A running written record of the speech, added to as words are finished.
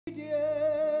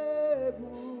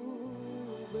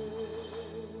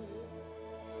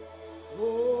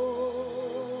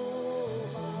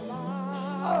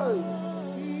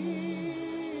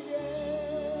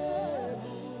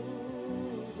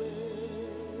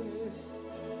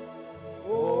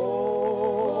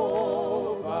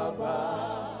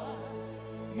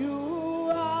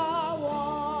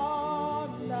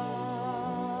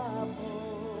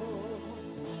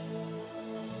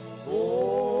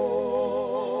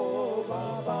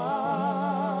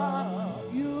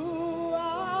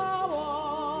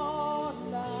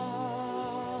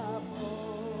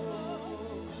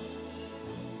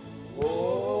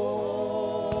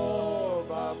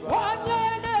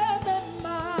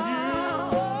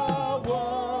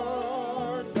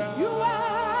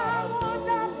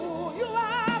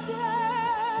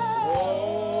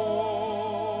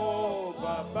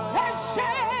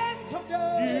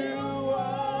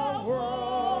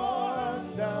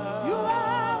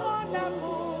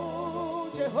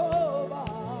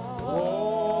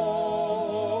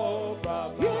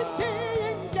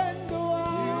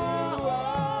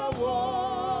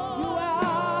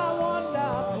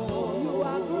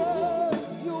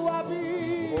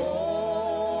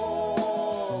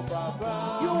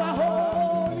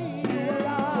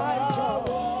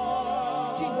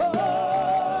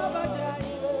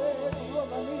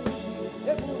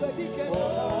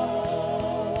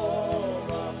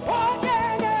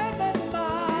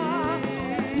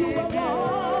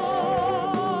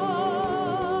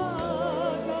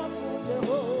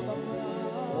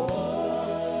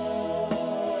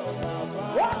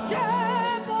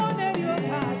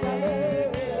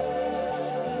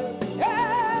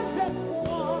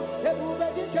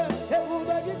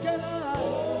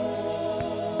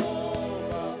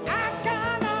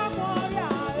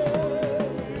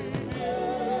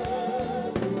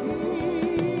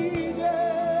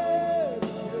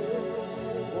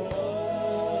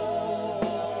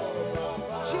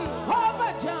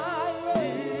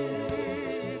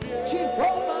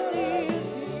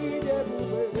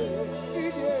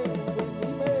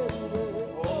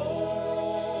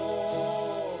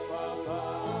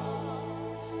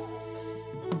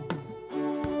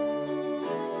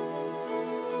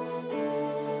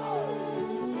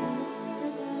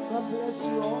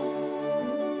bless you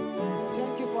all.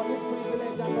 Thank you for this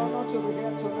privilege and honor to be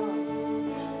here tonight.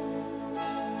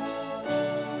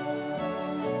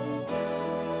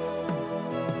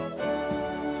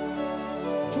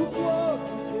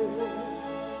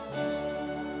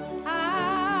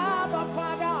 Abba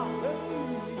Father,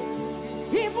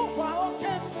 even for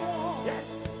yes.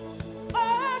 Oh,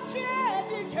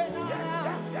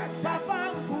 yes. Papa,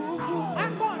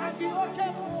 I'm gonna be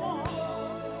okay.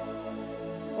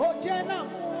 Oh, Jenna,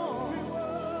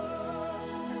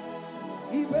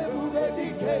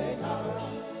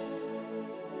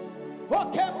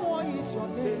 okay, more is your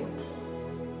name.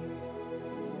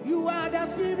 You are the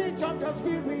Spirit of the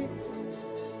Spirit.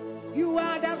 You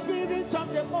are the Spirit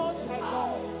of the Most High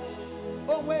God.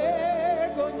 Oh,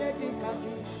 we're going to dig.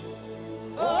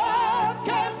 Oh,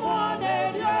 come on,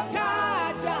 your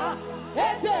kaja.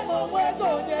 Ezemo we're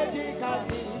going to dig.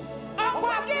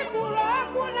 Akwagi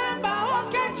buraku namba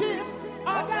okechim.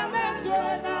 Agamezwe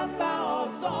namba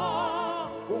oso.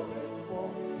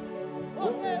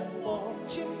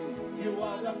 You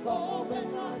are the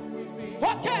covenant with me.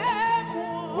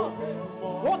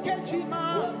 Okay, Chima.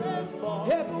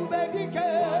 Hebubedike.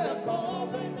 You are the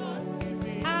covenant with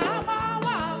me.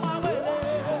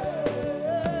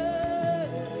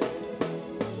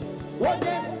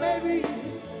 Baby.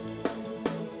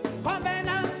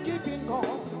 Covenant keeping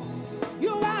God.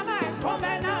 You are my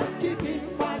covenant keeping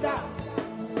Father.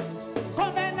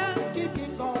 Covenant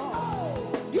keeping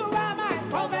God. You are my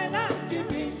covenant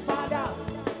keeping Father.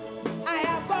 I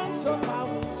have gone so far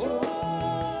with you.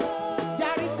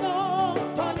 There is no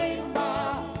turning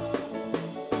back.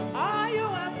 Ah, you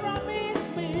have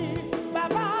promised me,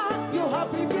 Baba, you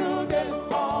have revealed them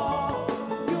all.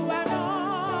 You are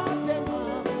not a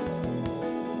man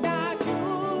that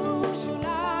you should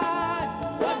lie.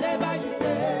 Whatever you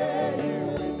say, you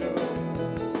will do.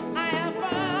 I have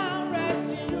found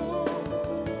rest in you.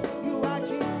 You are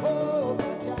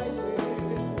Jehovah Jireh.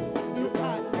 You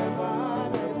can never,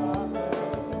 never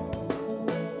fail.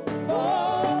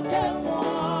 Oh, come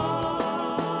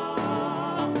on.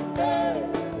 Hey.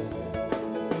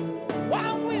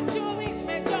 One with you is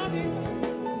majority.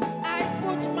 I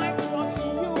put my trust in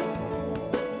you.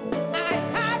 I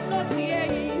have no fear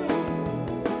in you.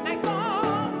 My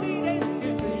confidence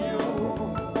is in you.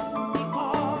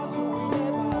 Because you will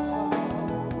never fall.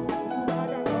 You are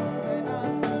the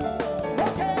covenant.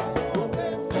 Okay.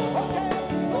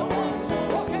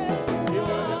 You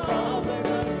are the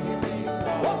covenant keeping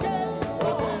God. Okay.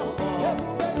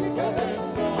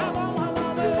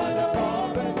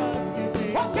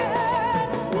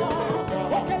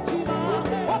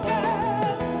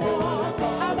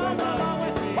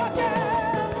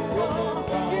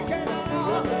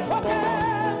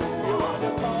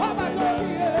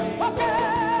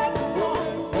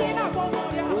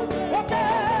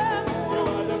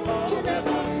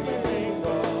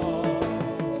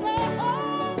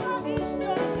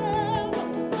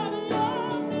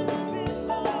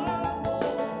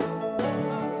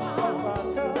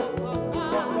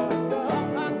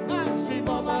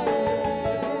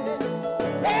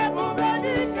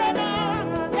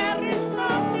 There is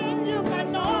nothing you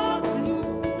cannot do.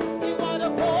 You are the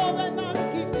covenant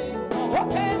keeping God.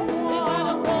 Okay. You are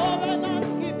the covenant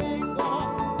keeping God.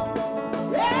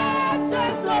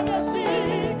 Agents of the sea,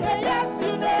 yes,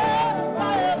 you never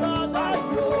ever die.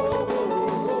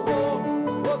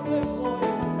 Okay, boy.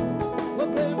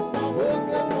 Okay,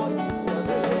 is your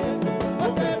name.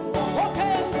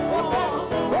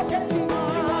 Okay, Chima.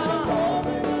 You are the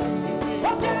covenant keeping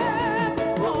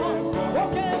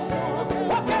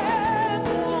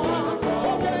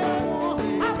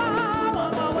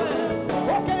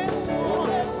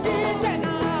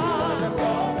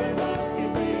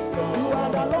God. You are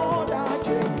the Lord that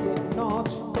changeth not.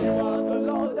 You are the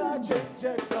Lord that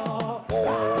changeth not.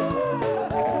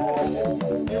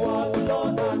 You are the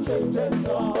Lord that changeth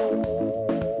not.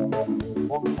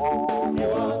 You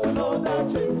are the Lord that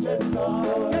changeth not.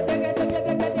 You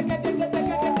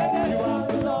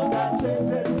are the Lord that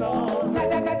changeth not.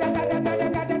 You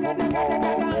are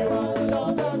the Lord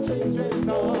that changeth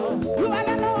not. You are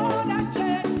the Lord that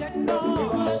changeth not. You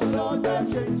are the Lord that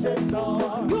changeth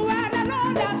not. You are the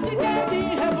Lord that sitteth in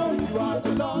heaven. You are the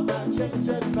Lord that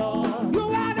changeth not. You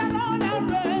are the Lord that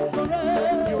reigns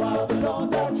forever. You are the Lord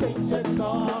that changeth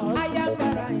not. I am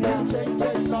that I am.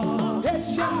 Changeth not.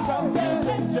 Ancient of days.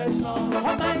 Changeth not.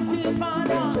 Almighty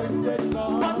Father. Changeth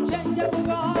not. Unchangeable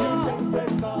God.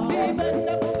 Changeth not.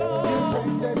 Dependable God.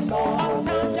 Changeth not.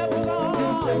 Unsearchable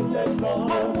God. Changeth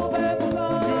not. Unmovable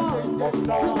God. Changeth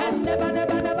not. You can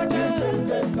never change.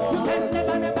 Changeth not. You can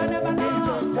never lie.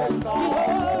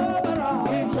 Jehovah.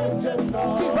 Changeth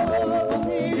not. Jehovah.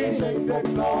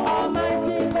 God.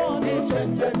 Almighty God, You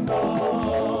change it,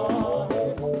 God.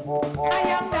 I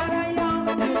am that I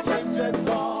am. You change it,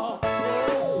 God.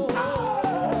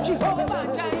 Jehovah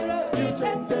Jireh, You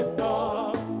change it,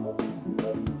 God.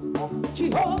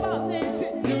 Jehovah Nissi,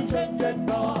 You change it,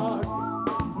 God.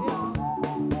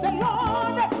 the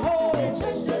Lord of You hosts.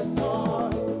 change it,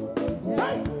 God.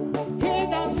 He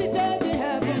that sitteth in You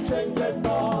heaven. change it,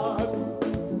 God.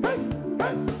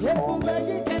 You change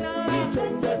You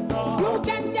change it, God.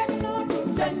 it not, you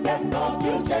change it not,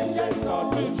 You change it,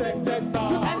 God. You change it, You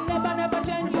God. can never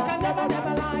change, you can never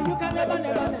lie, you can never.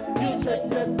 You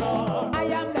change it, God. I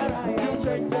am that I You am.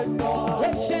 change it, God.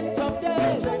 Ancient of You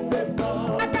days, change it,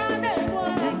 God. I can't You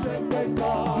ever. change it,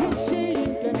 God. You see, you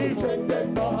can You change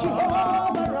it, God. Jehovah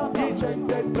You Rapha,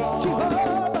 change it, God.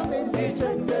 Jehovah You Nissi,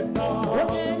 change it, God. You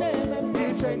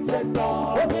change it,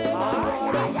 God. You change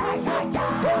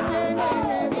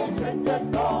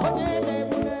it, God.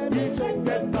 You change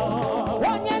it, God.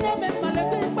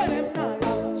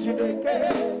 Chineke,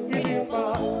 Ilimba.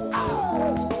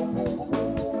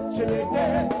 Chineke,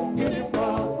 Ilimba.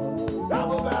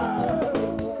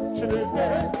 Chineke,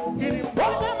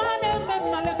 Ilimba.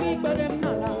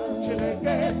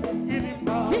 Chineke,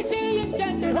 Ilimba.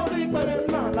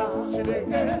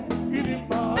 Chineke,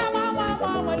 Ilimba.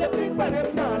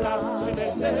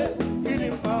 Chineke,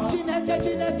 Ilimba. Chineke,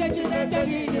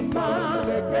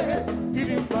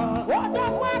 Ilimba.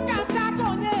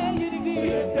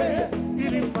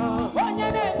 Ilimba.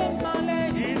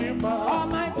 Ilimba.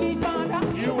 Almighty Father,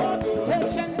 You are good.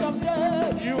 Ancient of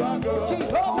days, You are good.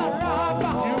 Jehovah You are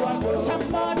Rapha, good.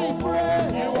 somebody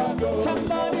praise, You are good.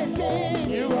 somebody sing,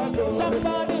 You are good.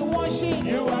 somebody worship,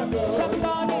 You are good.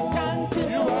 somebody thank you.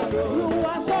 You are good. You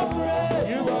are so great.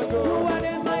 You are good. You are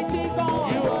the mighty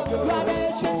God. You are good. You are the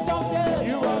ancient of days.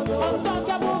 You are good.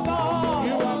 Untouchable God.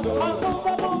 You are good.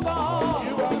 Unmovable God.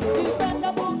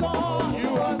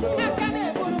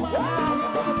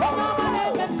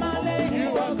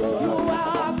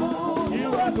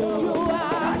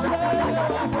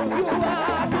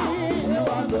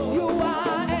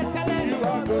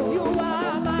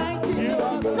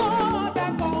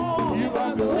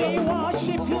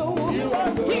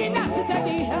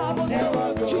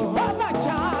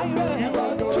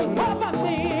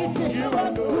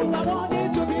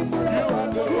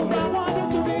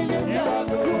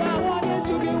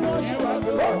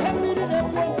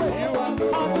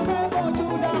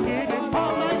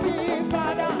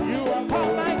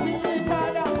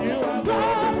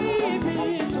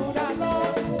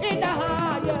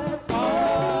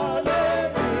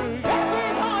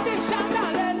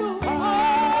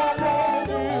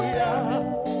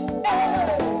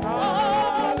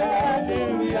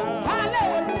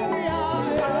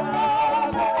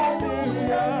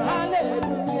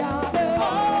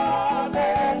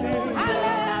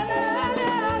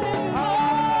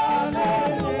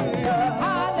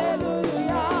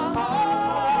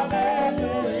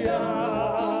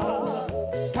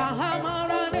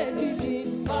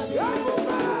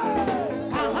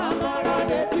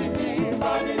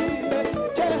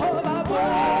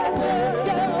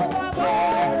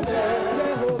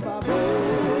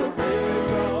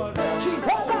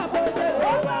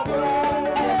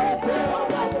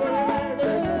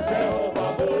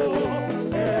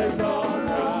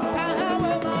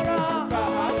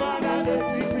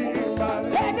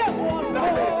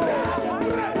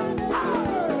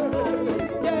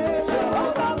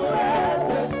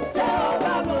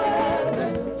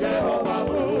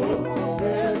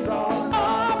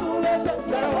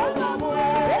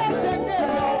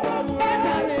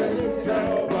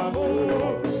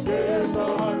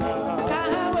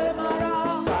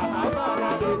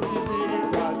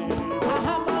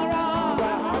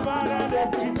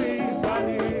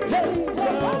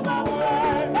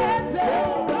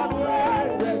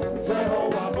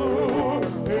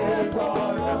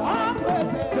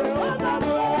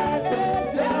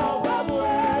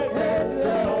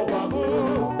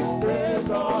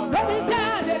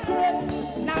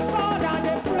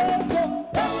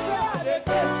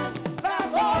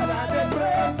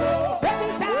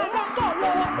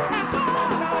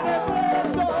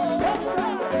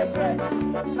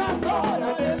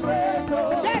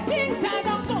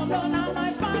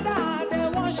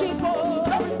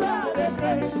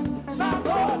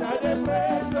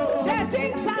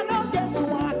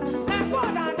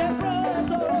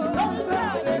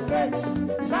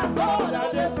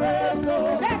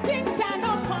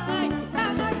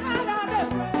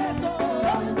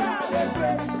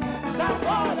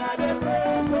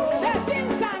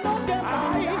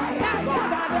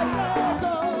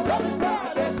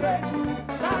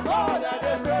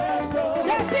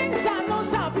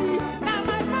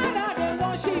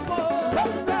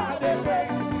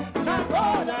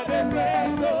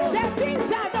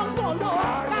 things I don't know,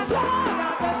 now God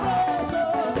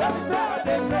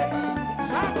I praise.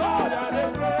 Now God I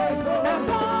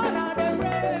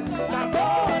praise. Now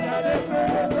God I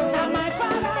praise. Now my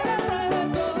Father I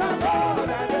praise. Now God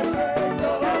I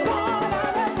praise. Now God I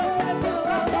praise.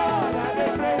 Now God I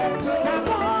praise. Now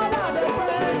God I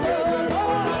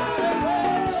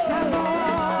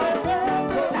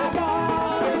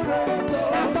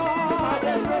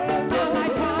praise. Now my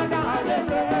Father,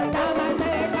 now my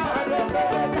Maker,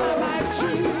 now my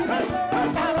Chief,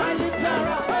 now my Lifter,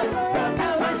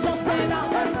 now my Sustainer,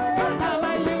 now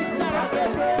my Lifter, now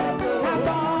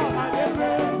God,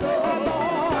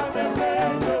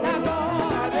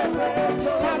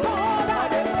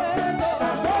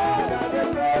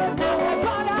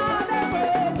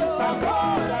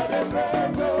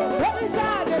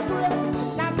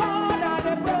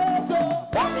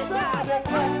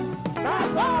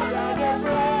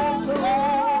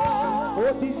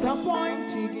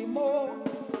 disappointing more.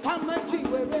 Come and see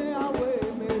where they are,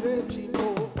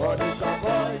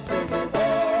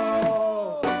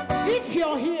 if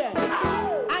you're here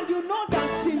and you know that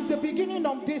since the beginning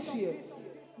of this year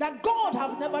that God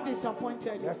have never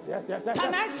disappointed you, Yes.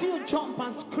 can I see you jump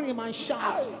and scream and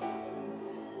shout?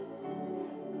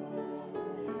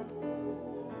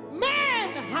 Men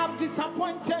have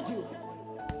disappointed you.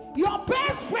 Your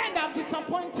best friend have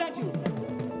disappointed you.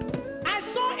 I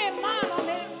saw a man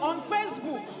on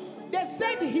Facebook. They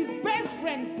said his best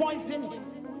friend poisoned him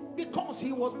because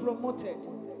he was promoted.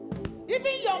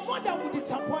 Even your mother will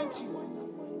disappoint you.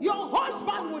 Your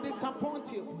husband will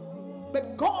disappoint you.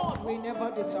 But God will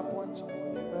never disappoint you.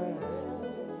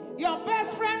 Your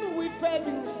best friend will fail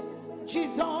you.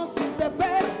 Jesus is the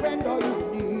best friend all you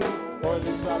need.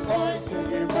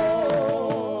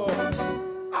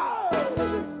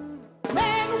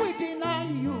 Men will deny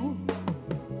you.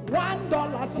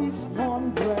 $1 is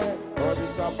 100.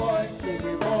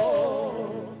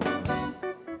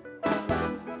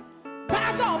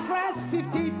 Bag of rice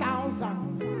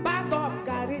 50,000. Bag of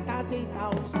garri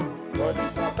 30,000.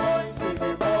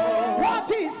 What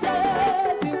he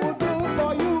says he will do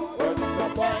for you.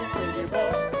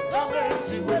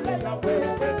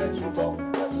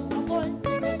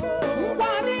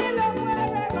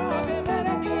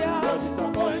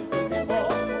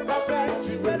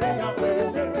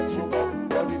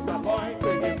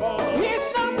 He's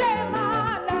not a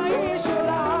man that he should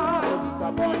lie.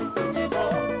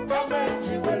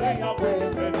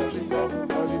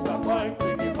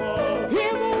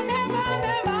 He will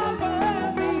never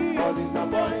fail me.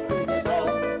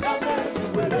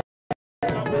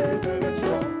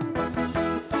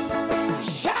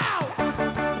 Shout!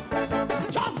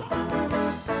 Jump!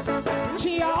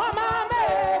 Chioma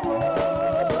Mebu.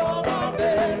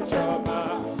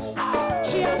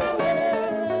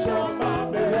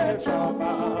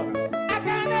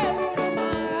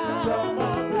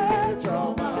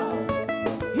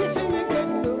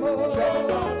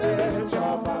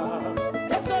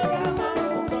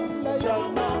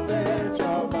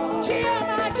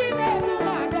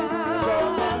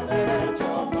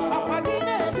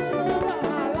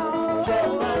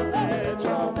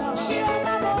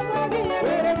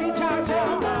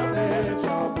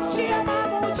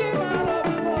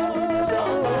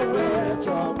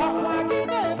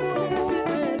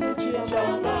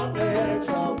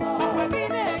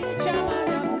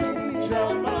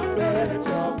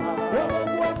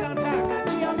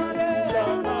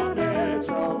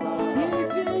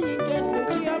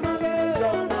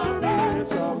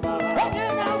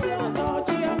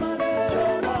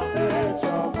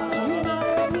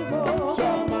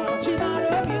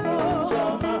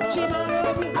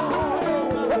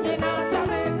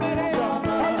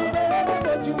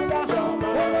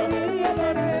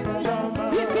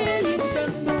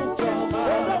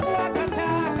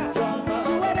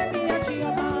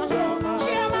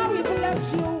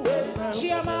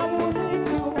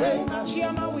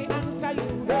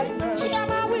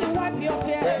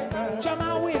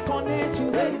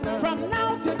 From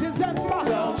now to December,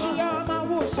 Chioma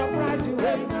will surprise you.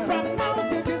 From now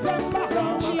to December,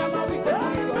 Chioma will go.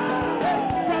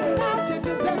 From now to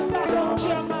December,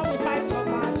 Chioma will fight your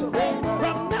battle.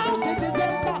 From now to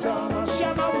December,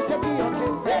 Chioma will settle your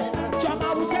case.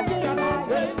 Chioma will settle your life.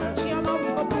 Chioma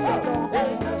will open your door.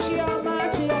 Chioma,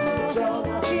 Chioma,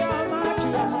 Chioma,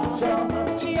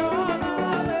 Chioma, Chioma.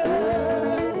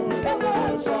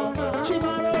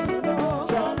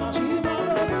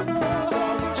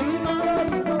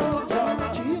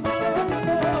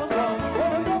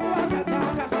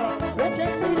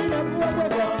 Okay.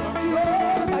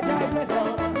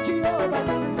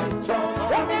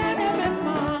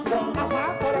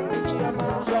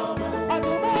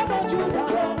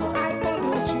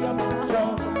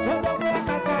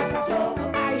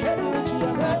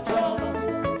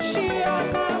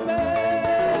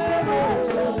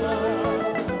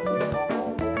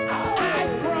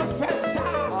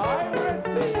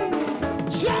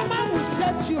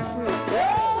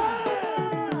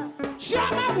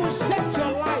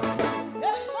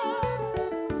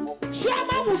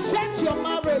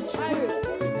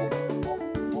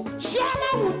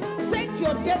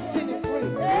 your destiny free.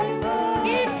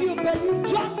 If you believe,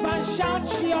 jump and shout,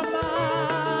 Chioma.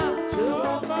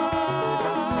 Chioma.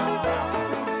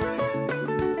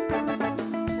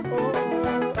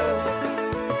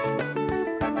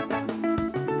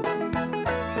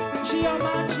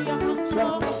 Chioma, Chioma,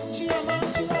 Chioma, Chioma,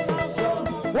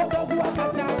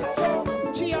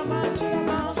 Chioma,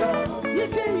 Chioma. You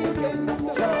say you can do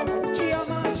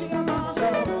Chioma, Chioma.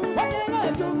 Whatever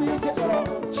do me,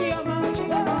 Chioma,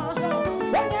 Chioma.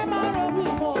 Whatever do me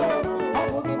more, I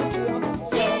will give Chioma.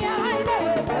 Yeah, I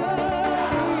never.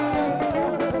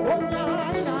 Oh,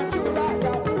 not to write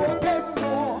up, okay,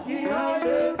 more. Yeah, I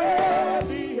never.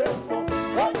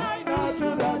 Oh, not to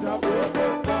write up, okay.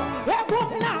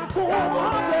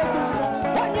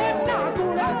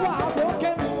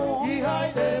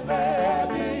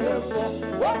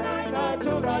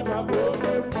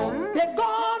 The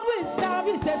God we serve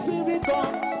is a spirit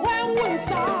God. When we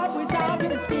serve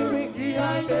in spirit.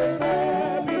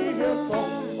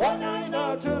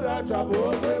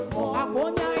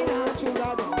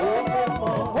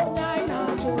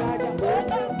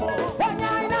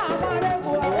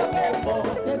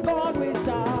 The God we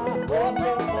serve.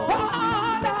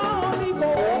 Father, Holy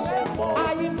Ghost,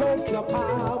 I invoke your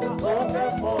power.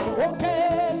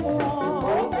 Okay,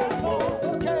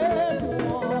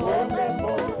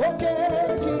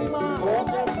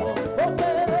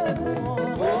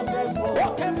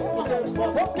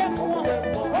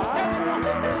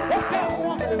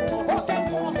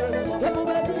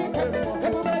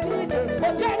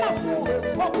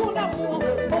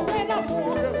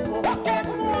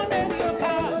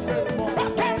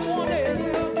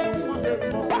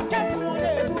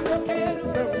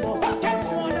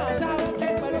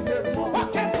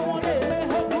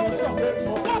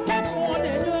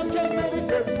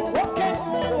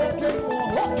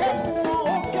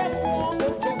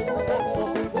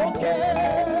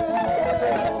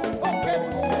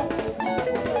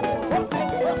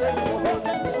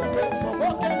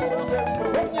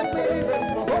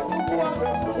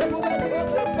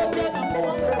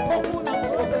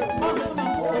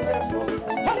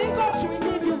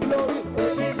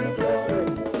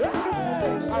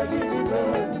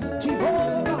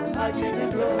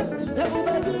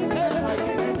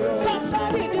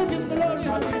 Somebody give him glory.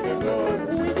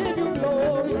 We give you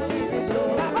glory.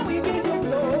 Baba, we give you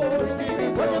glory.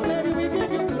 We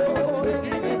give you glory.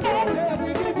 Ezra,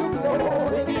 we give you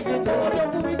glory. We give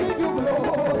you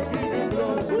glory.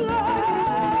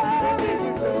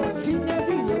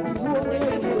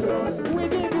 We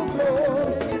give you glory.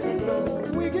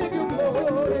 We give you glory. We give you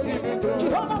glory.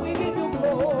 Jehovah, we give you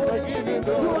glory.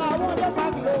 You are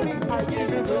wonderful glory.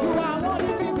 You are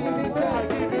worthy to be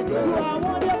lifted. You are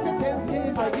worthy of the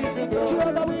thanksgiving.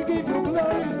 Jehovah, we give you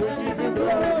glory.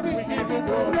 Glory. We give you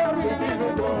glory.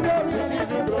 Glory.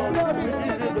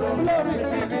 Glory.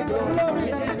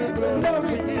 Glory.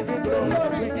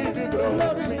 Glory.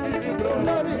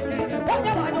 Glory.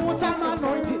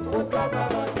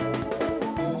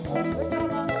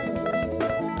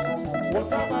 Was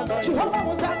some anointing. Jehovah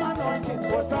was some anointing.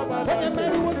 When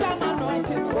Mary was some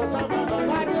anointing.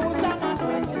 Daddy was some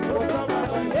anointing.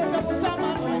 Ezra was some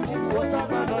anointing.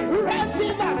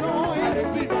 Receive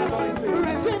anointing.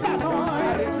 Receive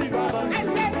anointing. I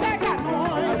said take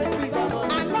anointing.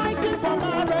 Anointing for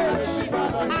marriage.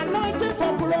 Anointing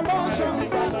for promotion.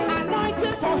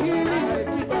 Anointing for healing.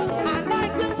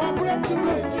 Anointing for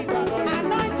breakthrough.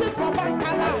 Anointing for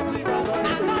bankalat.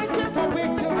 Anointing for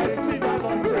victory.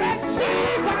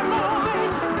 Receive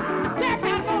anointing. Take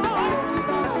anointing.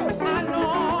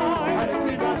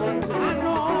 Anointing.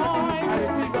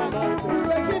 Anointing.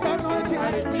 Receive anointing.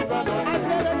 I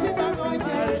said receive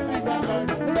anointing. Receive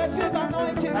anointing. Receive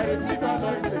anointing.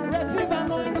 Receive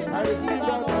anointing.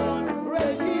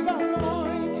 Receive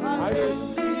anointing.